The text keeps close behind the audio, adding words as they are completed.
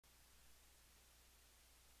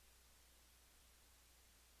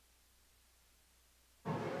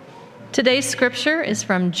Today's scripture is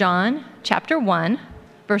from John chapter 1,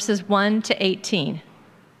 verses 1 to 18.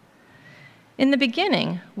 In the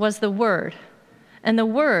beginning was the Word, and the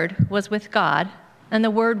Word was with God, and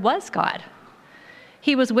the Word was God.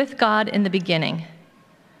 He was with God in the beginning.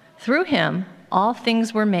 Through him all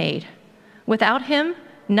things were made. Without him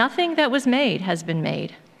nothing that was made has been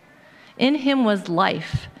made. In him was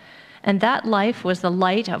life, and that life was the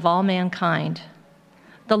light of all mankind.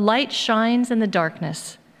 The light shines in the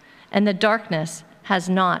darkness, and the darkness has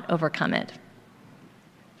not overcome it.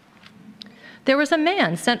 There was a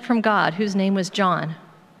man sent from God whose name was John.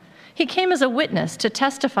 He came as a witness to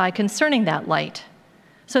testify concerning that light,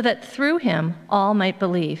 so that through him all might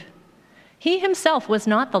believe. He himself was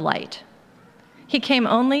not the light. He came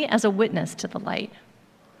only as a witness to the light.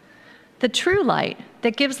 The true light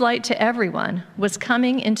that gives light to everyone was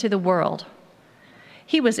coming into the world.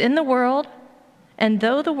 He was in the world, and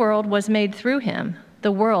though the world was made through him,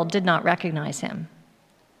 the world did not recognize him.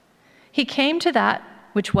 He came to that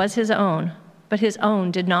which was his own, but his own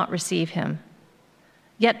did not receive him.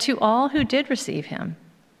 Yet to all who did receive him,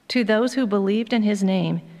 to those who believed in his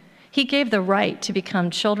name, he gave the right to become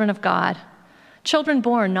children of God, children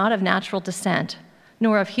born not of natural descent,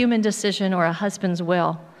 nor of human decision or a husband's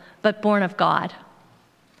will, but born of God.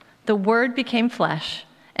 The Word became flesh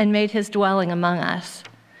and made his dwelling among us.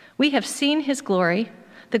 We have seen his glory,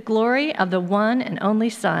 the glory of the one and only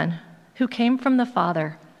Son, who came from the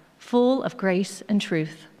Father, full of grace and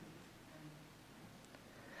truth.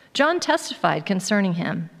 John testified concerning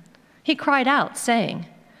him. He cried out, saying,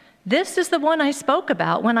 "This is the one I spoke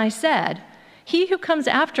about when I said, 'He who comes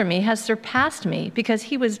after me has surpassed me because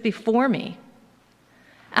he was before me.'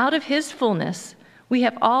 Out of his fullness we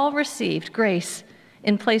have all received grace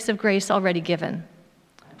in place of grace already given.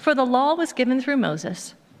 For the law was given through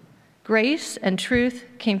Moses. Grace and truth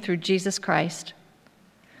came through Jesus Christ.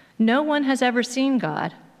 No one has ever seen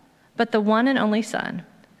God, but the one and only Son,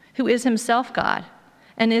 who is himself God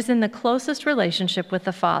and is in the closest relationship with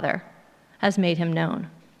the Father, has made him known."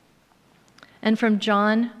 And from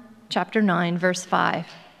John chapter 9, verse 5,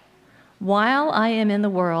 "While I am in the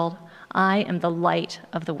world, I am the light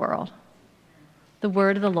of the world." The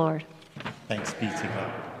word of the Lord. Thanks be to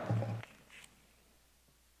God.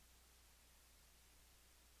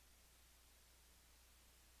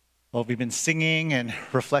 Well, we've been singing and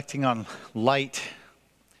reflecting on light.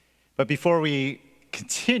 But before we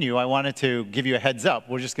continue, I wanted to give you a heads up.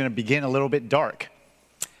 We're just going to begin a little bit dark.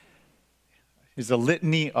 There's a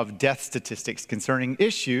litany of death statistics concerning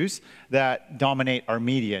issues that dominate our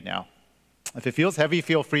media now. If it feels heavy,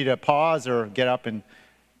 feel free to pause or get up and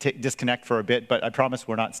disconnect for a bit, but I promise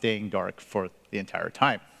we're not staying dark for the entire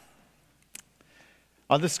time.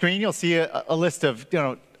 On the screen, you'll see a list of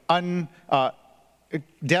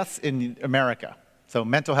deaths in America. So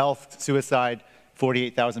mental health, suicide,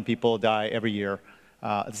 48,000 people die every year.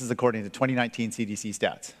 This is according to 2019 CDC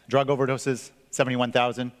stats. Drug overdoses,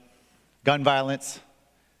 71,000. Gun violence,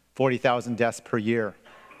 40,000 deaths per year.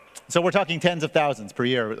 So we're talking tens of thousands per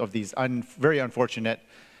year of these very unfortunate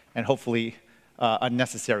and hopefully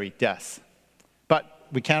unnecessary deaths. But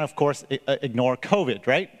we can't, of course, ignore COVID,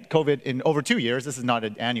 right? COVID in over 2 years, this is not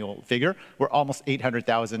an annual figure, we're almost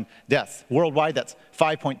 800,000 deaths. Worldwide, that's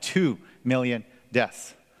 5.2 million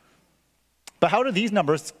deaths. But how do these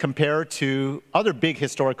numbers compare to other big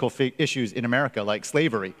historical issues in America, like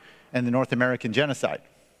slavery and the North American genocide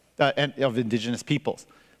of indigenous peoples?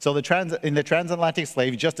 So in the transatlantic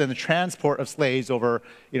slave, just in the transport of slaves over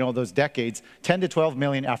those decades, 10 to 12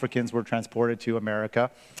 million Africans were transported to America,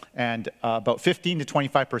 and about 15 to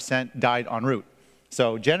 25% died en route.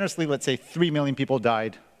 So generously, let's say 3 million people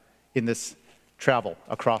died in this travel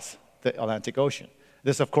across the Atlantic Ocean.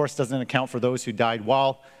 This, of course, doesn't account for those who died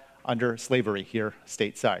while under slavery here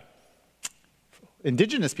stateside.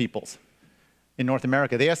 Indigenous peoples in North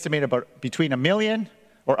America, they estimate about between 1 million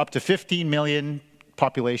or up to 15 million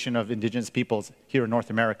population of indigenous peoples here in North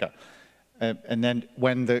America. And then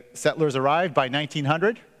when the settlers arrived by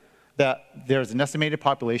 1900, there's an estimated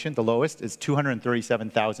population, the lowest, is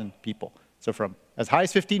 237,000 people. So from as high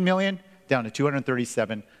as 15 million down to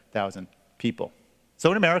 237,000 people. So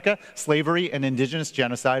in America, slavery and indigenous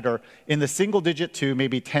genocide are in the single-digit to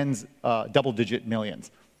maybe double-digit millions.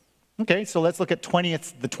 Okay, so let's look at the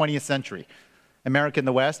 20th century. America in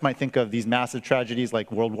the West might think of these massive tragedies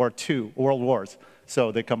like World Wars.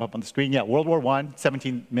 So they come up on the screen. Yeah, World War I,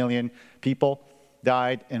 17 million people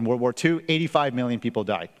died. In World War II, 85 million people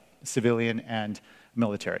died, civilian and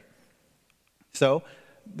military. So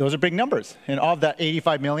those are big numbers. And of that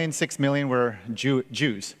 85 million, 6 million were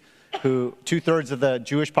Jews, who 2/3 of the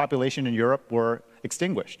Jewish population in Europe were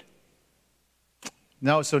extinguished.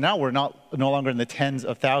 No, so now we're no longer in the tens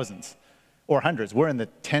of thousands or hundreds. We're in the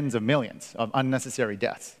tens of millions of unnecessary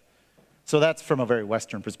deaths. So that's from a very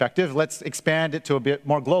Western perspective. Let's expand it to a bit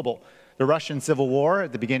more global. The Russian Civil War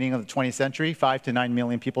at the beginning of the 20th century, 5 to 9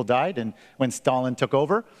 million people died. And when Stalin took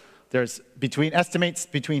over, there's estimates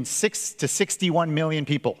between 6 to 61 million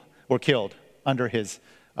people were killed under his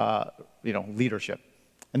leadership.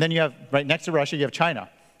 And then you have, right next to Russia, you have China,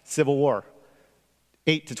 Civil War.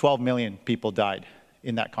 8 to 12 million people died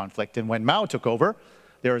in that conflict. And when Mao took over,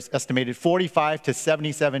 there was estimated 45 to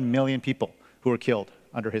 77 million people who were killed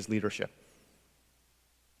under his leadership.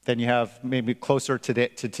 Then you have maybe closer to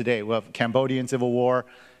today, we have Cambodian Civil War,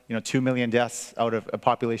 2 million deaths out of a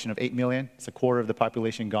population of 8 million. It's a quarter of the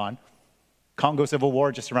population gone. Congo Civil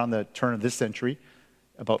War, just around the turn of this century,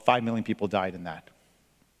 about 5 million people died in that.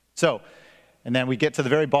 So, and then we get to the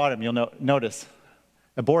very bottom, you'll notice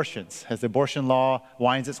abortions. As the abortion law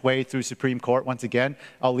winds its way through Supreme Court, once again,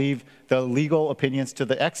 I'll leave the legal opinions to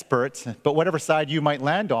the experts, but whatever side you might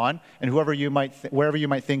land on, and wherever you might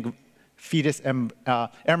think fetus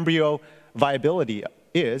embryo viability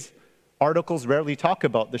is, articles rarely talk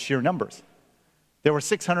about the sheer numbers. There were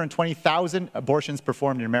 620,000 abortions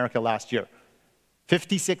performed in America last year.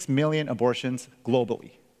 56 million abortions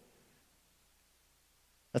globally.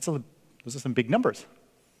 Those are some big numbers.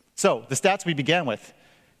 So the stats we began with,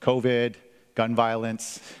 COVID, gun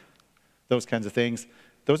violence, those kinds of things,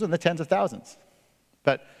 those are in the tens of thousands.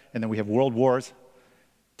 And then we have world wars,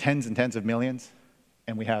 tens and tens of millions,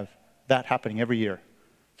 and we have that happening every year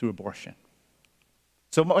through abortion.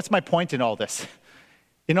 So what's my point in all this?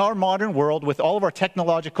 In our modern world, with all of our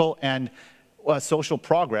technological and social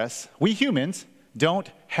progress, we humans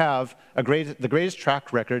don't have the greatest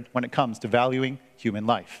track record when it comes to valuing human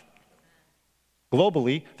life.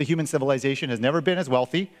 Globally, the human civilization has never been as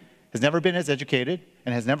wealthy, has never been as educated,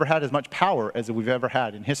 and has never had as much power as we've ever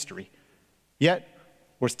had in history. Yet,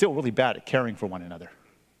 we're still really bad at caring for one another.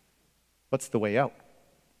 What's the way out?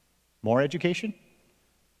 More education?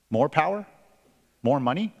 More power? More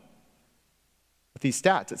money? With these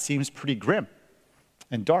stats, it seems pretty grim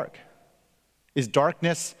and dark. Is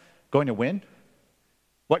darkness going to win?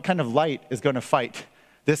 What kind of light is going to fight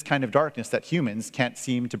this kind of darkness that humans can't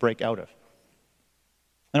seem to break out of?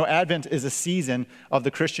 I know Advent is a season of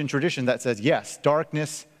the Christian tradition that says, yes,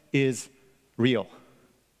 darkness is real.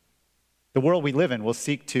 The world we live in will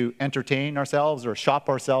seek to entertain ourselves or shop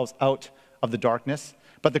ourselves out of the darkness.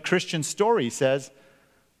 But the Christian story says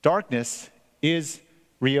darkness is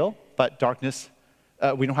real, but darkness,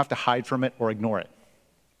 we don't have to hide from it or ignore it.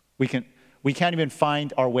 We can't even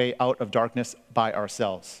find our way out of darkness by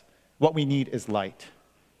ourselves. What we need is light.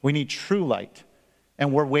 We need true light.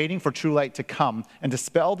 And we're waiting for true light to come and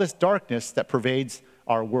dispel this darkness that pervades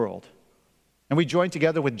our world. And we join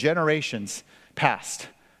together with generations past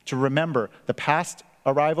to remember the past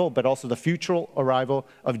arrival, but also the future arrival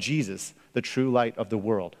of Jesus, the true light of the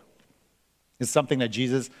world. It's something that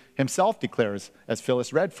Jesus himself declares, as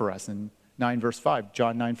Phyllis read for us in John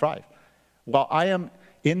 9:5. While I am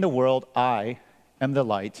in the world, I am the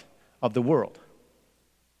light of the world.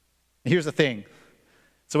 And here's the thing.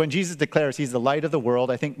 So when Jesus declares he's the light of the world,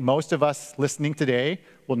 I think most of us listening today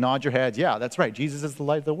will nod your heads, yeah, that's right, Jesus is the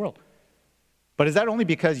light of the world. But is that only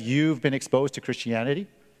because you've been exposed to Christianity?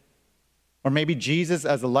 Or maybe Jesus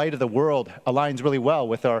as the light of the world aligns really well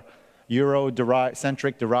with our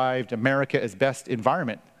Euro-centric derived America is best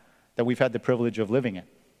environment that we've had the privilege of living in.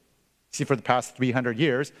 See, for the past 300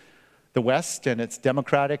 years, the West and its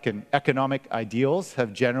democratic and economic ideals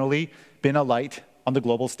have generally been a light on the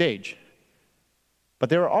global stage. But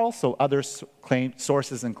there are also other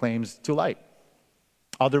sources and claims to light.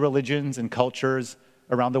 Other religions and cultures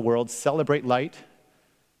around the world celebrate light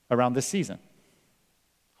around this season.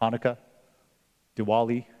 Hanukkah,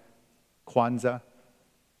 Diwali, Kwanzaa.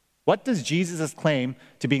 What does Jesus' claim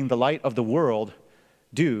to being the light of the world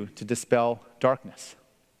do to dispel darkness?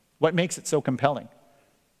 What makes it so compelling?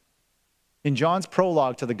 In John's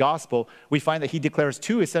prologue to the gospel, we find that he declares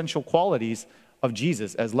two essential qualities of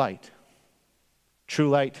Jesus as light. True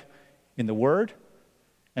light in the Word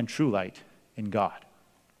and true light in God.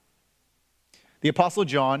 The Apostle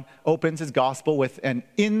John opens his gospel with an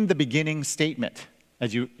in the beginning statement,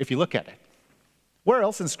 if you look at it. Where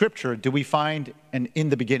else in Scripture do we find an in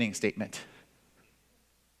the beginning statement?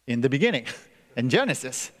 In the beginning, in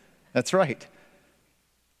Genesis. That's right.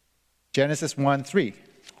 Genesis 1:3.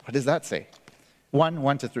 What does that say? 1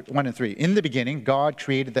 and 3. In the beginning, God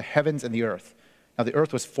created the heavens and the earth. Now the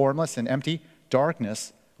earth was formless and empty.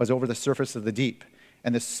 Darkness was over the surface of the deep,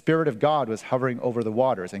 and the Spirit of God was hovering over the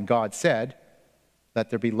waters. And God said, "Let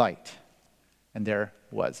there be light." And there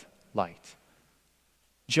was light.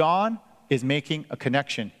 John is making a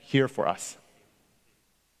connection here for us.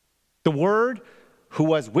 The Word who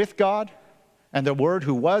was with God and the Word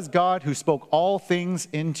who was God, who spoke all things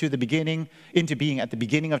into being at the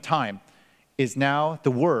beginning of time, is now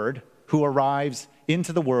the Word who arrives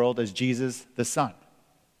into the world as Jesus the Son.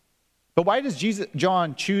 But why does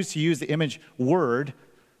John choose to use the image Word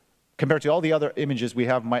compared to all the other images we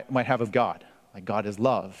might have of God? Like God is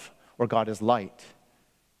love or God is light.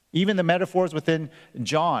 Even the metaphors within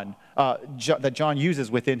John, that John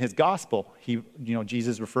uses within his gospel,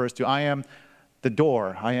 Jesus refers to, I am the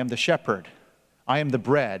door, I am the shepherd, I am the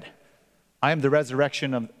bread, I am the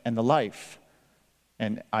resurrection and the life,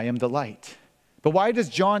 and I am the light. But why does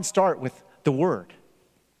John start with the Word?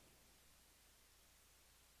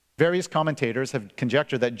 Various commentators have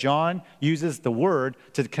conjectured that John uses the Word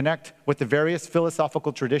to connect with the various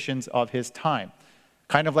philosophical traditions of his time.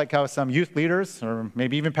 Kind of like how some youth leaders, or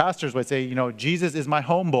maybe even pastors, would say, Jesus is my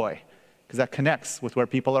homeboy, because that connects with where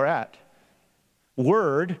people are at.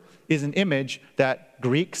 Word is an image that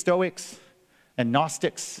Greek Stoics and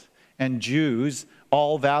Gnostics and Jews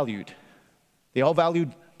all valued. They all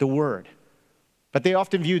valued the Word. But they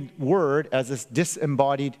often viewed Word as this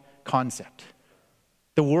disembodied concept.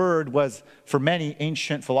 The Word was, for many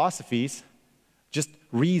ancient philosophies, just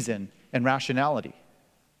reason and rationality.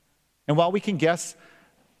 And while we can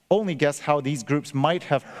only guess how these groups might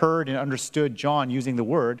have heard and understood John using the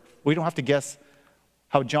Word, we don't have to guess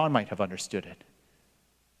how John might have understood it,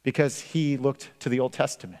 because he looked to the Old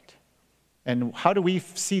Testament. And how do we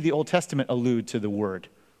see the Old Testament allude to the Word?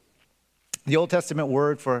 The Old Testament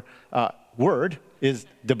word for word is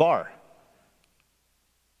debar.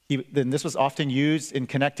 Then this was often used in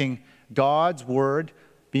connecting God's Word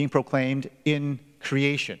being proclaimed in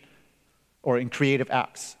creation or in creative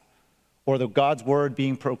acts, or God's Word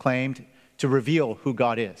being proclaimed to reveal who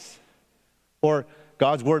God is, or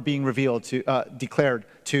God's Word being declared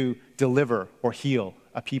to deliver or heal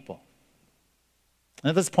a people. And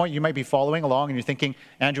at this point, you might be following along and you're thinking,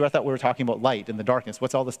 Andrew, I thought we were talking about light and the darkness.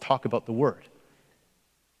 What's all this talk about the Word?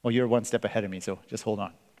 Well, you're one step ahead of me, so just hold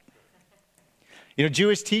on.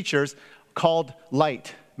 Jewish teachers called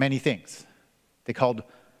light many things. They called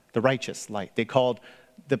the righteous light. They called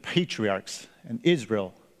the patriarchs and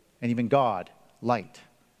Israel and even God light.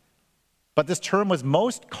 But this term was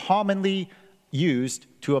most commonly used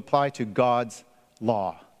to apply to God's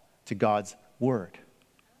law, to God's Word.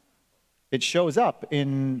 It shows up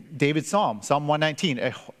in David's Psalm 119,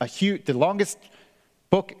 the longest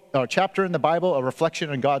book or chapter in the Bible, a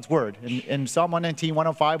reflection on God's Word. In Psalm 119,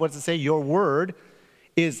 105, what does it say? Your Word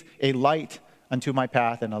is a light unto my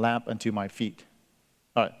path and a lamp unto my feet.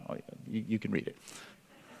 All right, you can read it.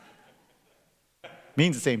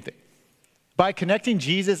 Means the same thing. By connecting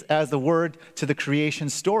Jesus as the Word to the creation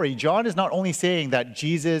story, John is not only saying that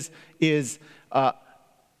Jesus is a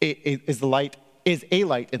light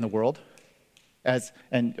in the world,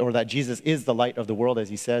 or that Jesus is the light of the world, as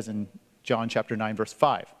he says in John chapter 9, verse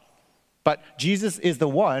 5. But Jesus is the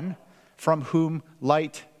one from whom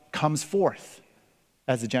light comes forth,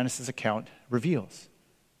 as the Genesis account reveals.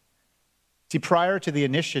 See, prior to the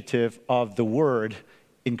initiative of the Word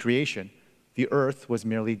in creation, the earth was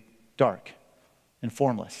merely dark and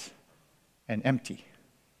formless and empty.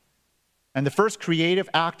 And the first creative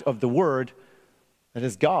act of the Word, that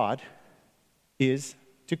is God, is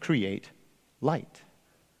to create light.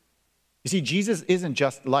 You see, Jesus isn't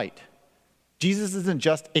just light. Jesus isn't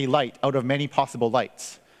just a light out of many possible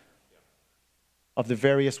lights of the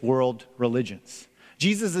various world religions.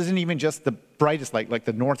 Jesus isn't even just the brightest light, like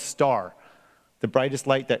the North Star, the brightest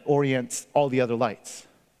light that orients all the other lights.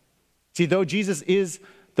 See, though Jesus is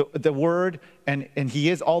the Word and he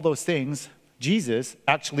is all those things, Jesus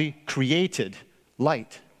actually created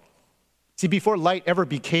light. See, before light ever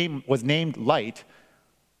was named light,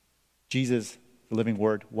 Jesus, the living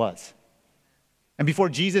Word, was. And before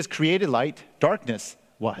Jesus created light, darkness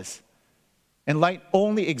was. And light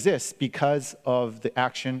only exists because of the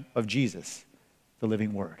action of Jesus, the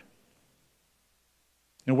living Word.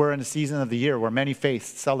 And we're in a season of the year where many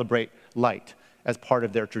faiths celebrate light as part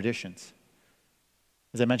of their traditions.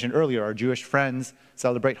 As I mentioned earlier, our Jewish friends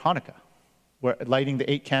celebrate Hanukkah. We're lighting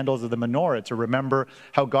the 8 candles of the menorah to remember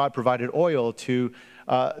how God provided oil to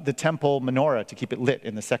the temple menorah to keep it lit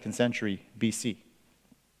in the 2nd century BC.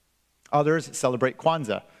 Others celebrate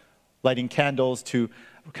Kwanzaa, lighting candles to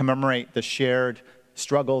commemorate the shared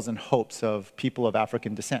struggles and hopes of people of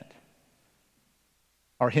African descent.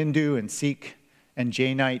 Our Hindu and Sikh and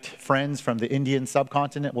Jainite friends from the Indian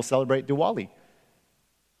subcontinent will celebrate Diwali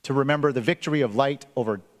to remember the victory of light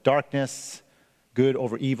over darkness, good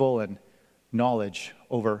over evil, and knowledge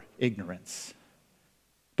over ignorance.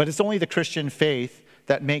 But it's only the Christian faith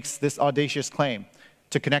that makes this audacious claim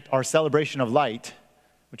to connect our celebration of light,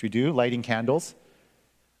 which we do, lighting candles,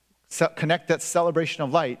 connect that celebration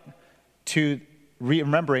of light to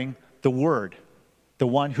remembering the Word, the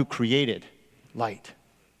one who created light.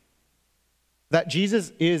 That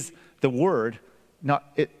Jesus is the Word,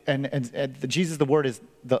 Jesus the Word is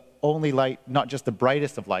the only light, not just the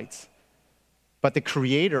brightest of lights, but the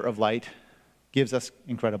creator of light gives us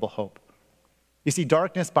incredible hope. You see,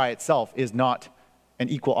 darkness by itself is not an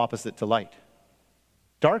equal opposite to light.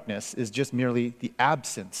 Darkness is just merely the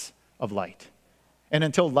absence of light. And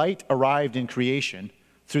until light arrived in creation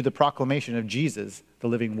through the proclamation of Jesus, the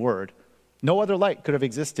living Word, no other light could have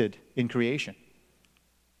existed in creation.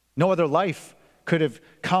 No other life could have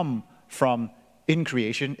come from in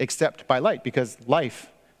creation except by light, because life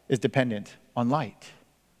is dependent on light.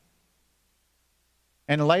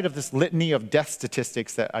 And in light of this litany of death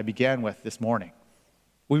statistics that I began with this morning,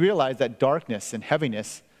 we realize that darkness and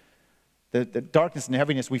heaviness, the darkness and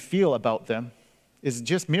heaviness we feel about them is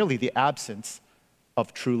just merely the absence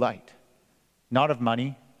of true light. Not of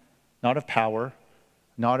money, not of power,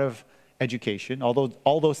 not of education, although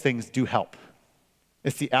all those things do help.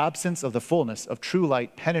 It's the absence of the fullness of true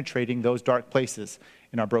light penetrating those dark places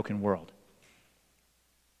in our broken world.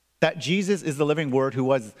 That Jesus is the living Word who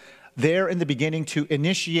was there in the beginning to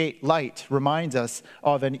initiate light reminds us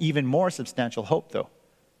of an even more substantial hope, though.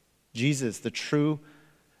 Jesus, the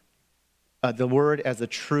Word as the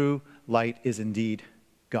true light, is indeed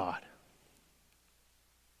God.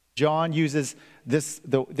 John uses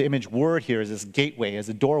the image Word here as this gateway, as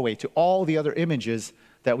a doorway to all the other images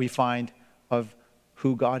that we find of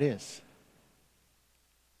who God is.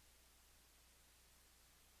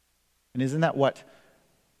 And isn't that what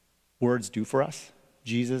words do for us?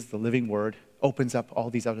 Jesus, the living Word, opens up all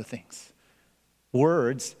these other things.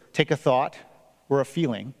 Words take a thought or a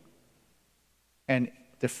feeling, and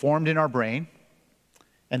they're formed in our brain,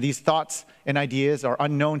 and these thoughts and ideas are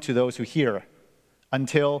unknown to those who hear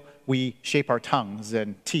until we shape our tongues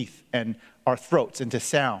and teeth and our throats into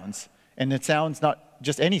sounds. And it sounds not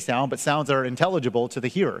just any sound, but sounds that are intelligible to the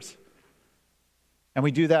hearers. And we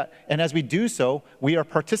do that, and as we do so, we are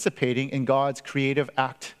participating in God's creative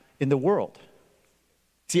act in the world.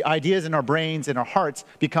 See, ideas in our brains and our hearts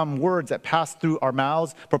become words that pass through our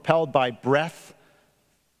mouths, propelled by breath,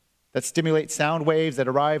 that stimulate sound waves that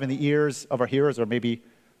arrive in the ears of our hearers, or maybe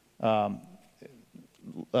words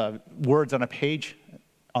on a page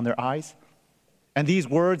on their eyes. And these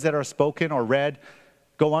words that are spoken or read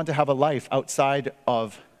go on to have a life outside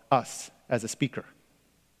of us as a speaker.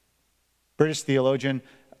 British theologian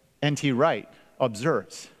N.T. Wright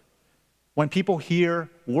observes, when people hear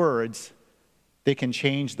words, they can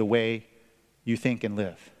change the way you think and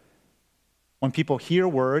live. When people hear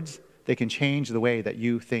words, they can change the way that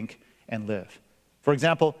you think and live. For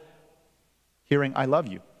example, hearing "I love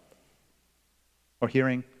you," or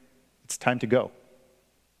hearing "it's time to go,"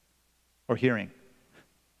 or hearing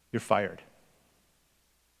 "you're fired."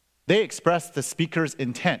 They express the speaker's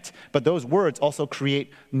intent, but those words also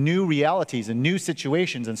create new realities and new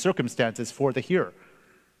situations and circumstances for the hearer.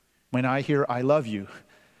 When I hear "I love you,"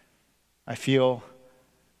 I feel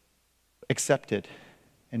accepted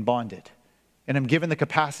and bonded, and I'm given the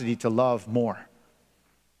capacity to love more.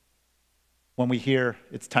 When we hear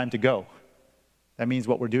 "it's time to go," that means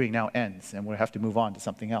what we're doing now ends, and we have to move on to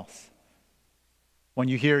something else. When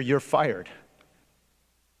you hear "you're fired,"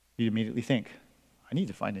 you immediately think, I need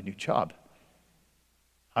to find a new job.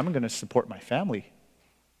 How am I going to support my family?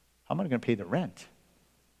 How am I going to pay the rent?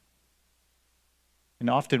 And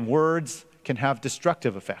often words can have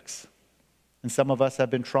destructive effects. And some of us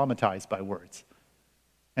have been traumatized by words.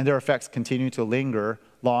 And their effects continue to linger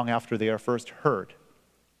long after they are first heard,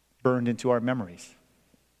 burned into our memories.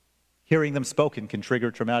 Hearing them spoken can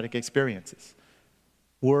trigger traumatic experiences.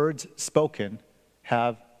 Words spoken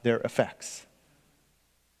have their effects.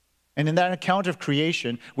 And in that account of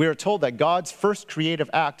creation, we are told that God's first creative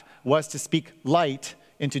act was to speak light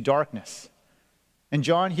into darkness. And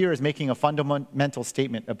John here is making a fundamental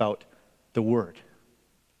statement about the Word.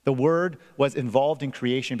 The Word was involved in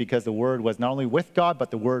creation because the Word was not only with God, but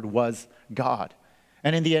the Word was God.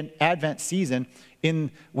 And in the Advent season,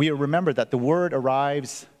 we remember that the Word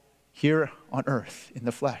arrives here on earth in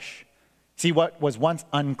the flesh. See, what was once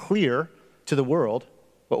unclear to the world,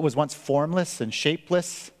 what was once formless and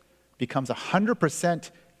shapeless, becomes 100%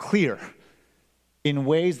 clear in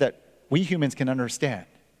ways that we humans can understand,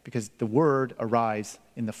 because the Word arrives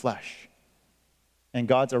in the flesh. And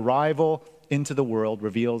God's arrival into the world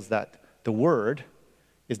reveals that the Word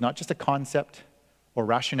is not just a concept or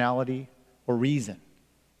rationality or reason.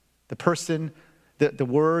 The person, The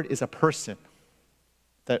Word is a person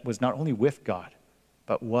that was not only with God,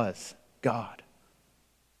 but was God.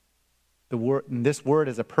 And this Word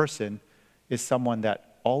as a person is someone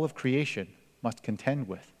that all of creation must contend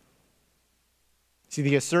with. See,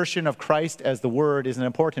 the assertion of Christ as the Word is an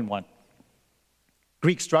important one.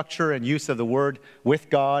 Greek structure and use of the word with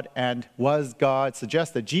God and was God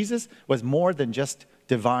suggests that Jesus was more than just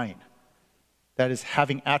divine, that is,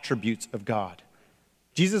 having attributes of God.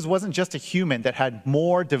 Jesus wasn't just a human that had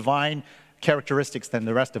more divine characteristics than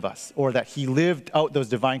the rest of us, or that he lived out those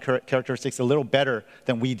divine characteristics a little better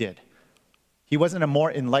than we did. He wasn't a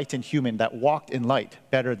more enlightened human that walked in light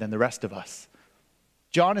better than the rest of us.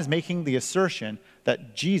 John is making the assertion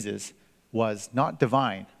that Jesus was not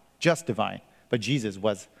divine, just divine, but Jesus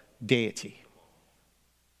was deity.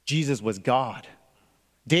 Jesus was God.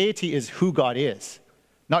 Deity is who God is,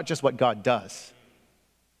 not just what God does.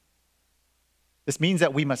 This means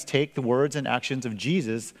that we must take the words and actions of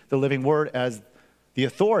Jesus, the living Word, as the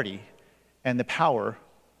authority and the power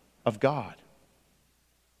of God.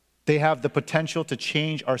 They have the potential to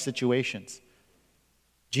change our situations.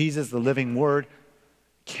 Jesus, the living Word,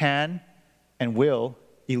 can and will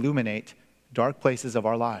illuminate dark places of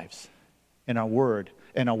our lives, in our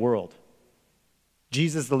world.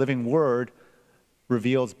 Jesus, the living Word,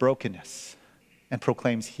 reveals brokenness and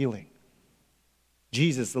proclaims healing.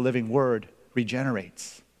 Jesus, the living Word,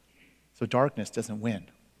 regenerates, so darkness doesn't win.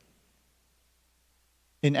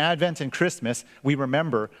 In Advent and Christmas, we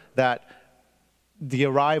remember that the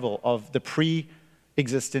arrival of the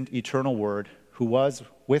pre-existent eternal Word, who was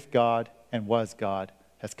with God and was God,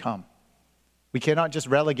 has come. We cannot just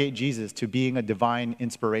relegate Jesus to being a divine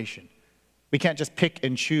inspiration. We can't just pick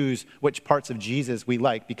and choose which parts of Jesus we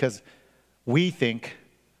like because we think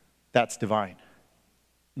that's divine.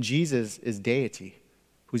 Jesus is deity,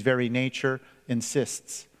 whose very nature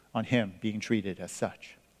insists on him being treated as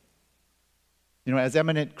such. You know, as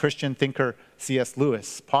eminent Christian thinker C.S.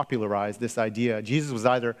 Lewis popularized this idea, Jesus was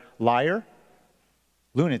either liar,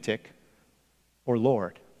 lunatic, or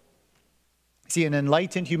Lord. See, an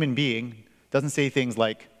enlightened human being doesn't say things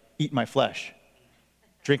like, eat my flesh,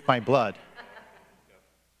 drink my blood.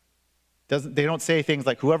 They don't say things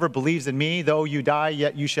like, whoever believes in me, though you die,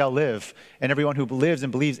 yet you shall live. And everyone who lives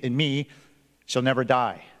and believes in me shall never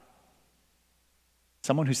die.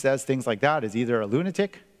 Someone who says things like that is either a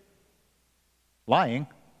lunatic, lying,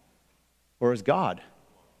 or is God.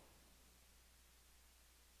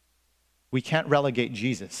 We can't relegate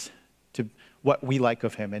Jesus to what we like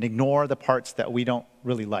of him and ignore the parts that we don't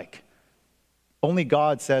really like. Only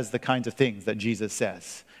God says the kinds of things that Jesus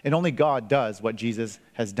says. And only God does what Jesus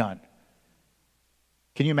has done.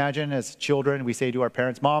 Can you imagine as children, we say to our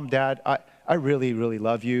parents, Mom, Dad, I really, really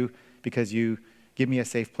love you because you give me a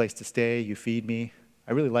safe place to stay, you feed me.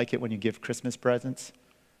 I really like it when you give Christmas presents.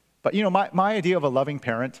 But you know, my idea of a loving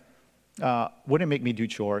parent wouldn't make me do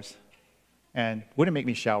chores and wouldn't make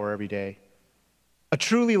me shower every day. A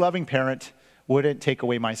truly loving parent wouldn't take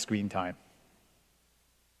away my screen time.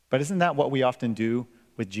 But isn't that what we often do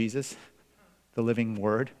with Jesus, the living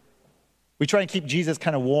Word? We try and keep Jesus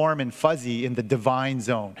kind of warm and fuzzy in the divine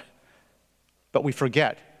zone. But we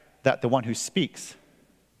forget that the one who speaks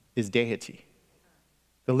is deity.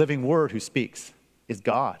 The living Word who speaks is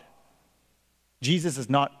God. Jesus is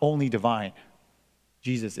not only divine,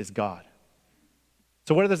 Jesus is God.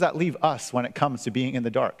 So where does that leave us when it comes to being in the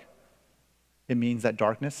dark? It means that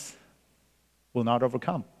darkness will not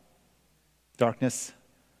overcome. Darkness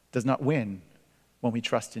does not win when we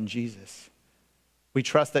trust in Jesus. We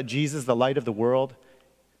trust that Jesus, the light of the world,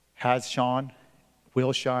 has shone,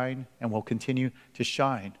 will shine, and will continue to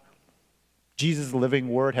shine. Jesus, the living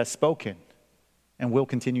Word, has spoken and will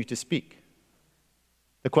continue to speak.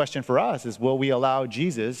 The question for us is, will we allow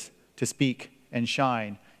Jesus to speak and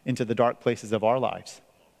shine into the dark places of our lives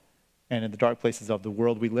and in the dark places of the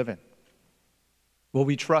world we live in? Will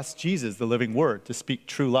we trust Jesus, the living Word, to speak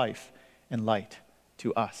true life and light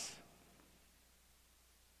to us?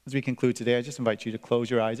 As we conclude today, I just invite you to close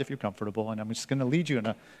your eyes if you're comfortable, and I'm just going to lead you in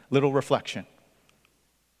a little reflection.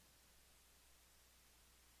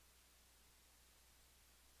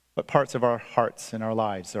 What parts of our hearts and our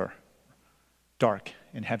lives are dark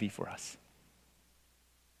and heavy for us?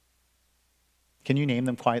 Can you name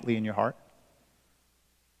them quietly in your heart?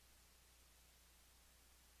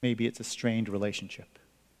 Maybe it's a strained relationship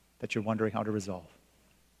that you're wondering how to resolve.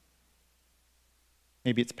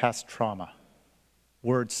 Maybe it's past trauma,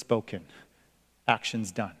 words spoken,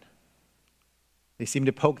 actions done. They seem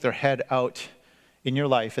to poke their head out in your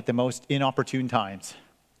life at the most inopportune times.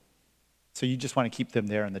 So you just want to keep them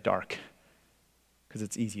there in the dark because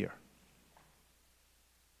it's easier.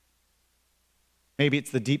 Maybe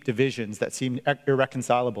it's the deep divisions that seem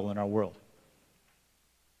irreconcilable in our world.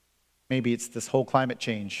 Maybe it's this whole climate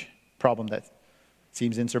change problem that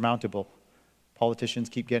seems insurmountable. Politicians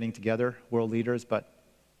keep getting together, world leaders, but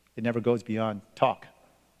it never goes beyond talk.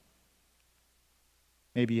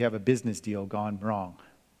 Maybe you have a business deal gone wrong.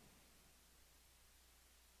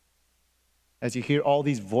 As you hear all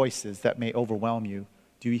these voices that may overwhelm you,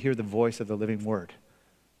 do you hear the voice of the living word?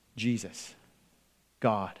 Jesus,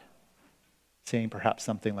 God, saying perhaps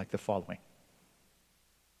something like the following.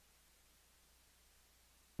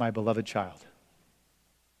 My beloved child,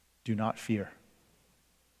 do not fear.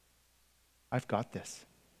 I've got this.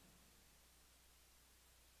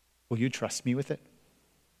 Will you trust me with it?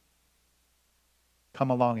 Come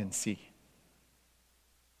along and see.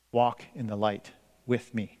 Walk in the light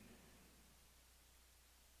with me.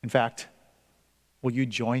 In fact, will you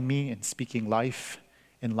join me in speaking life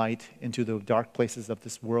and light into the dark places of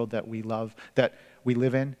this world that we love, that we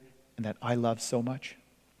live in, and that I love so much?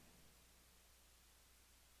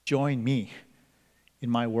 Join me in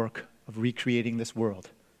my work of recreating this world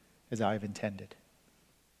as I've intended.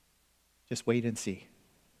 Just wait and see.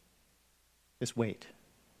 Just wait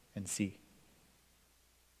and see.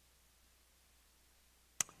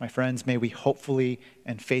 My friends, may we hopefully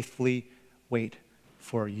and faithfully wait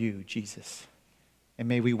for you, Jesus. And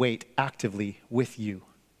may we wait actively with you,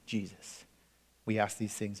 Jesus. We ask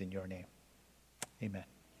these things in your name. Amen.